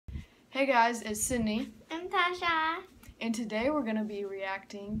Hey guys, it's Sydney. I'm Tasha. And today we're going to be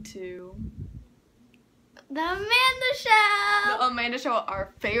reacting to The Amanda Show! The Amanda Show,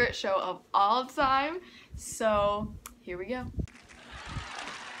 our favorite show of all time. So, here we go.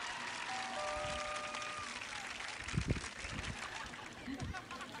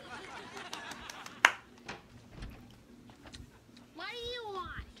 What do you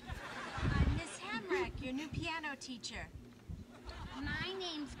want? I'm Miss Hamrack, your new piano teacher. My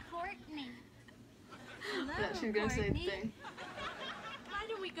name's Courtney. Hello, Yeah, she's going to say the thing. Why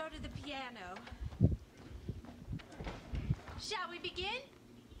don't we go to the piano? Shall we begin?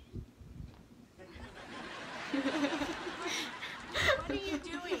 What are you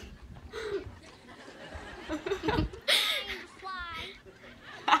doing?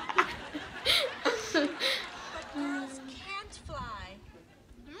 But girls can't fly.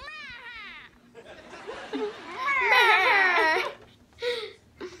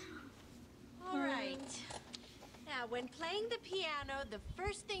 All right. Now, when playing the piano, the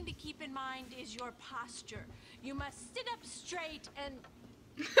first thing to keep in mind is your posture. You must sit up straight and...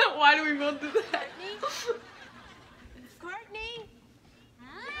 Why do we both do that? Courtney? Courtney?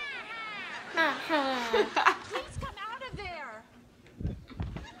 Please come out of there.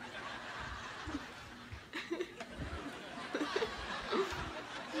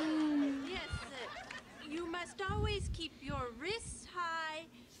 Yes, you must always keep your wrists high,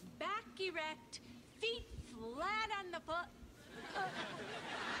 back erect, feet flat on the foot.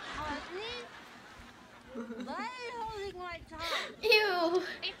 Courtney? Why are you holding my tongue? Ew!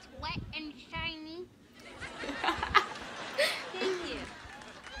 It's wet and shiny. Thank you.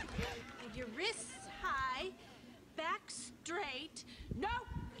 With your wrists high, back straight. No!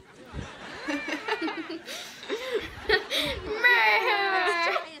 Let's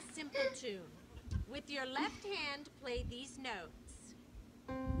try a simple tune. With your left hand, play these notes.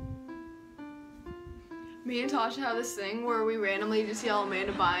 Me and Tasha have this thing where we randomly just yell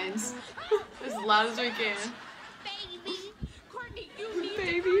Amanda Bynes as loud as we can. Baby! Courtney, you need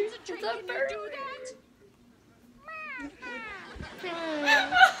Baby. to concentrate. It's a Can you do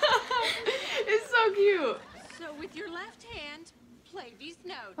that? It's so cute. So with your left hand, play these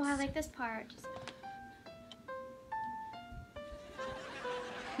notes. Oh, I like this part.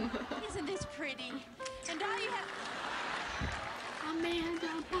 Isn't this pretty? And all you have... Amanda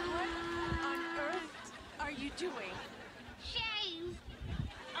What on earth are you doing? Shave.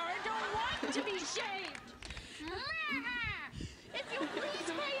 I don't want to be shaved. If you please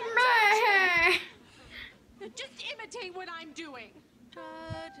pay attention, just imitate what I'm doing. Da, da,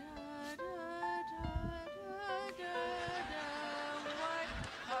 da, da, da, da. What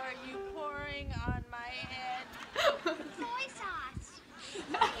are you pouring on my head? Soy sauce.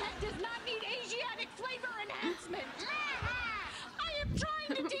 My head does not need Asiatic flavor enhancement. I am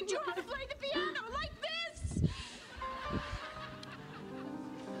trying to teach you how to play the piano like this.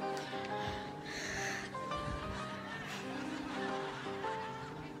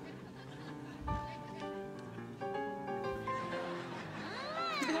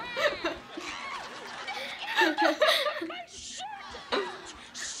 Shut!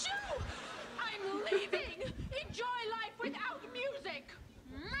 Shoo! I'm leaving. Enjoy life without music.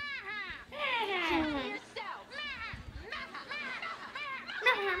 Kill yourself.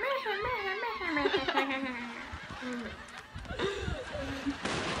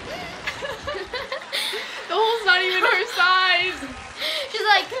 The hole's not even her size. She's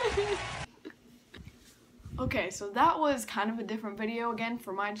like... Okay, so that was kind of a different video again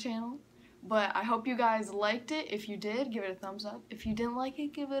for my channel. But I hope you guys liked it. If you did, give it a thumbs up. If you didn't like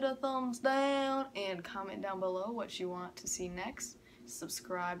it, give it a thumbs down. And comment down below what you want to see next.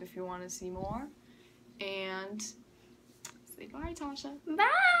 Subscribe if you want to see more. And say bye, Tasha. Bye!